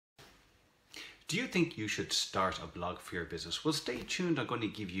Do you think you should start a blog for your business? Well, stay tuned. I'm going to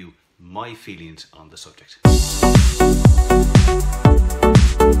give you my feelings on the subject.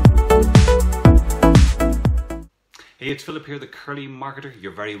 Hey, it's Philip here, the Curly Marketer.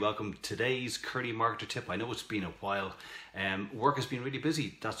 You're very welcome. Today's Curly Marketer tip. I know it's been a while. Work has been really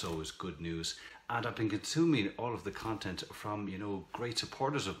busy. That's always good news. And I've been consuming all of the content from, great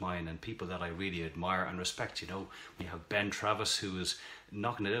supporters of mine and people that I really admire and respect. We have Ben Travis, who is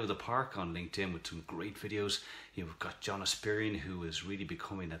knocking it out of the park on LinkedIn with some great videos. We've got John Asperian, who is really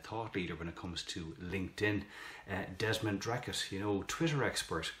becoming a thought leader when it comes to LinkedIn. Desmond Drackett, Twitter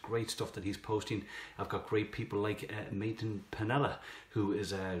expert, great stuff that he's posting. I've got great people like Nathan Panella, who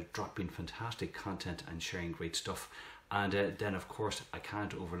is dropping fantastic content and sharing great stuff. And then, of course, I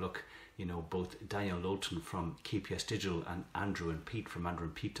can't overlook both Daniel Lowton from KPS Digital and Andrew and Pete from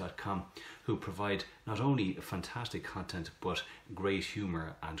andrewandpete.com, who provide not only fantastic content but great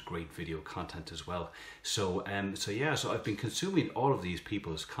humor and great video content as well. So I've been consuming all of these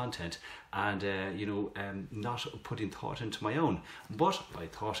people's content and not putting thought into my own. But I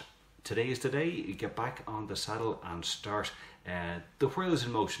thought today is the day. Get back on the saddle and start the wheels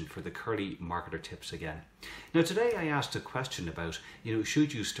in motion for the Curly Marketer tips again. Now today I asked a question about,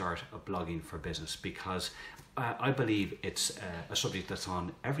 should you start a blogging for business? Because I believe it's a subject that's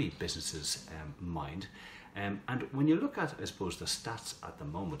on every business's mind. And when you look at, I suppose, the stats at the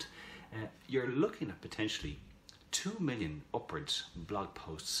moment, you're looking at potentially 2 million upwards blog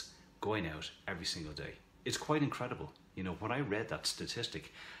posts going out every single day. It's quite incredible. When I read that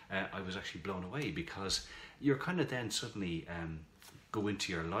statistic, I was actually blown away, because you're kind of then suddenly go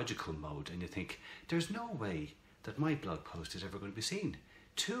into your logical mode and you think, there's no way that my blog post is ever going to be seen.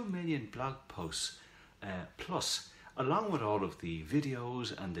 2 million blog posts plus, along with all of the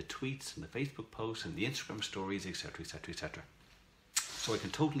videos and the tweets and the Facebook posts and the Instagram stories, etc., etc., etc. So I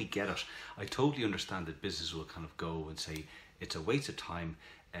can totally get it. I totally understand that businesses will kind of go and say it's a waste of time.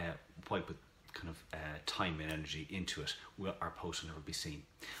 Why put kind of time and energy into it? Our posts will never be seen.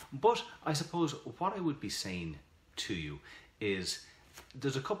 But I suppose what I would be saying to you is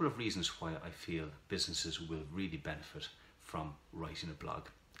there's a couple of reasons why I feel businesses will really benefit from writing a blog.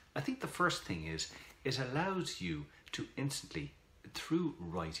 I think the first thing is it allows you to instantly, through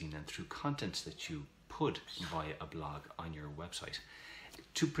writing and through contents that you put via a blog on your website,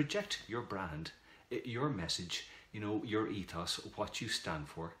 to project your brand, your message, your ethos, what you stand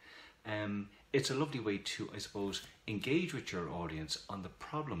for. It's a lovely way to, I suppose, engage with your audience on the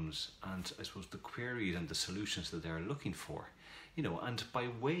problems and, I suppose, the queries and the solutions that they're looking for. And by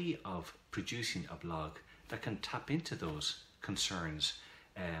way of producing a blog that can tap into those concerns,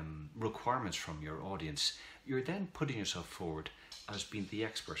 requirements from your audience, you're then putting yourself forward as being the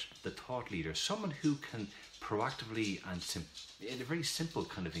expert, the thought leader, someone who can proactively and in a very simple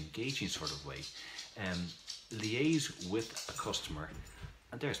kind of engaging sort of way liaise with a customer.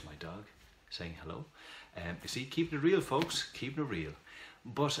 And there's my dog saying hello. You see, keeping it real, folks, keeping it real.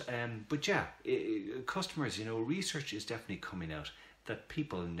 But yeah, customers, research is definitely coming out that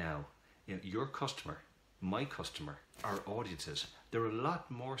people now, your customer, my customer, our audiences, they're a lot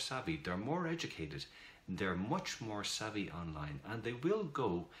more savvy, they're more educated, they're much more savvy online, and they will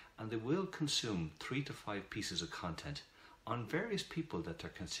go and they will consume 3 to 5 pieces of content on various people that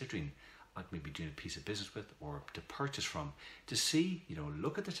they're considering maybe doing a piece of business with or to purchase from, to see,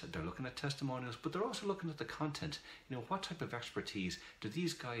 look at they're looking at testimonials, but they're also looking at the content. What type of expertise do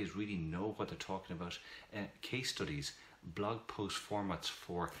these guys really know what they're talking about? Case studies, blog post formats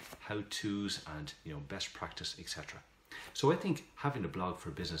for how-tos and best practice, etc. So I think having a blog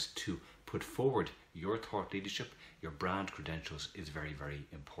for business to put forward your thought leadership, your brand credentials is very, very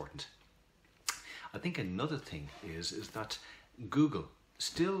important. I think another thing is that Google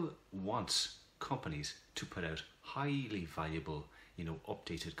still wants companies to put out highly valuable,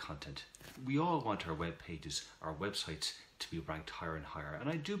 updated content. We all want our web pages, our websites to be ranked higher and higher. And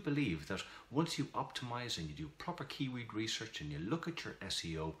I do believe that once you optimize and you do proper keyword research and you look at your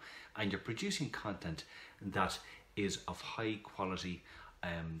SEO and you're producing content that is of high quality,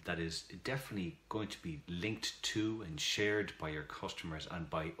 that is definitely going to be linked to and shared by your customers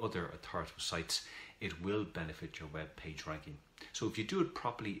and by other authoritative sites, it will benefit your web page ranking. So if you do it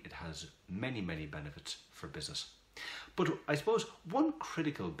properly, it has many, many benefits for business. But I suppose one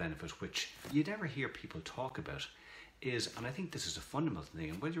critical benefit which you never hear people talk about is, and I think this is a fundamental thing,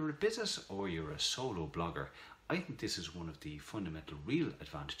 and whether you're a business or you're a solo blogger, I think this is one of the fundamental real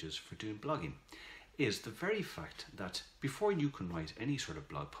advantages for doing blogging, is the very fact that before you can write any sort of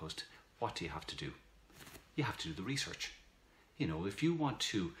blog post, what do you have to do? You have to do the research. If you want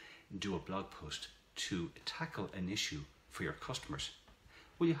to do a blog post to tackle an issue for your customers,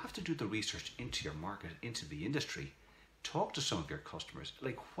 Well, you have to do the research into your market, into the industry. Talk to some of your customers.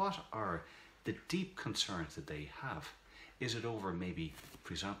 Like, what are the deep concerns that they have? Is it over maybe,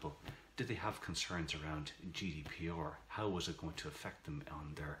 for example, did they have concerns around GDPR? How was it going to affect them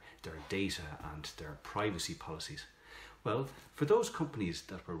on their data and their privacy policies? Well, for those companies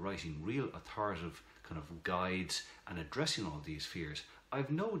that were writing real authoritative kind of guides and addressing all these fears, I've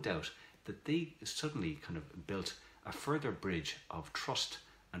no doubt that they suddenly kind of built a further bridge of trust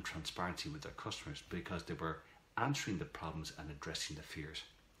and transparency with their customers because they were answering the problems and addressing the fears.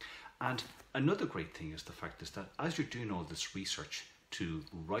 And another great thing is the fact is that as you're doing all this research to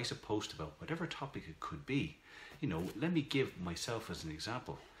write a post about whatever topic it could be, let me give myself as an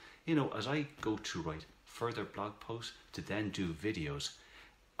example. As I go to write further blog posts to then do videos,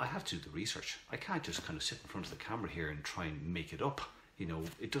 I have to do the research. I can't just kind of sit in front of the camera here and try and make it up.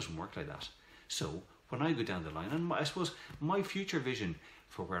 It doesn't work like that. So when I go down the line, and I suppose my future vision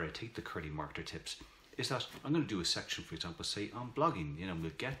for where I take the Curly Marketer Tips is that I'm going to do a section, for example, say on blogging.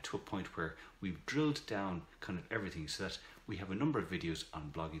 We'll get to a point where we've drilled down kind of everything so that we have a number of videos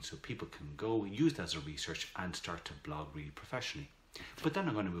on blogging so people can go use that as a research and start to blog really professionally. But then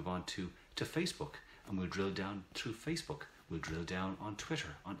I'm going to move on to Facebook, and we'll drill down through Facebook. We'll drill down on Twitter,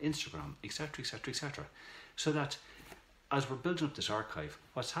 on Instagram, etc., etc., etc. So that as we're building up this archive,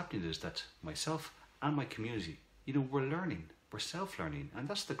 what's happening is that myself and my community, we're learning, we're self-learning. And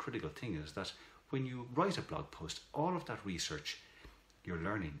that's the critical thing, is that when you write a blog post, all of that research, you're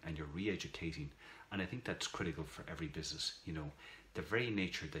learning and you're re-educating. And I think that's critical for every business. The very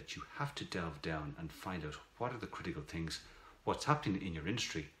nature that you have to delve down and find out what are the critical things, what's happening in your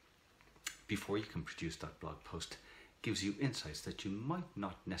industry before you can produce that blog post gives you insights that you might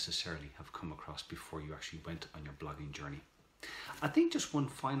not necessarily have come across before you actually went on your blogging journey. I think just one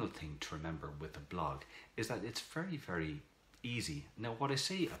final thing to remember with a blog is that it's very, very easy. Now, what I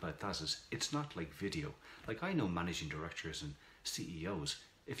say about that is it's not like video. Like, I know managing directors and CEOs,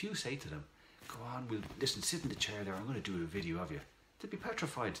 if you say to them, go on, sit in the chair there, I'm going to do a video of you, they'll be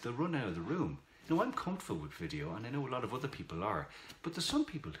petrified, they'll run out of the room. I'm comfortable with video, and I know a lot of other people are, but there's some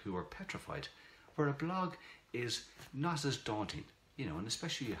people who are petrified, where a blog is not as daunting, and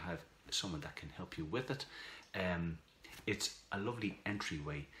especially you have someone that can help you with it. It's a lovely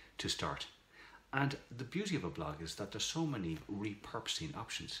entryway to start. And the beauty of a blog is that there's so many repurposing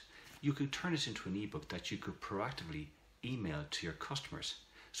options. You could turn it into an ebook that you could proactively email to your customers.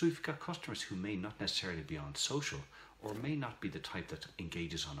 So if you've got customers who may not necessarily be on social or may not be the type that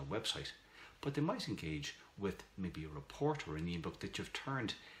engages on a website, but they might engage with maybe a report or an ebook that you've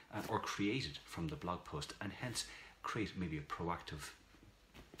turned or created from the blog post, and hence create maybe a proactive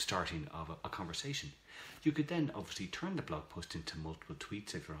starting of a conversation. You could then obviously turn the blog post into multiple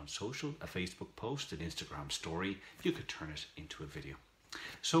tweets if you're on social, a Facebook post, an Instagram story. You could turn it into a video.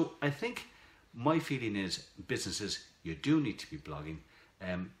 So I think my feeling is businesses, you do need to be blogging.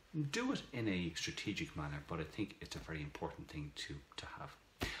 Do it in a strategic manner, but I think it's a very important thing to have.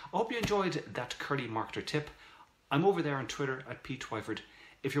 I hope you enjoyed that Curly Marketer tip. I'm over there on Twitter at Pete Twyford.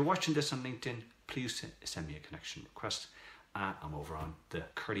 If you're watching this on LinkedIn, please send me a connection request. I'm over on the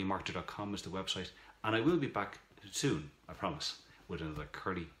curlymarketer.com is the website, and I will be back soon, I promise, with another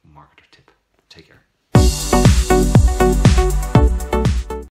Curly Marketer tip. Take care.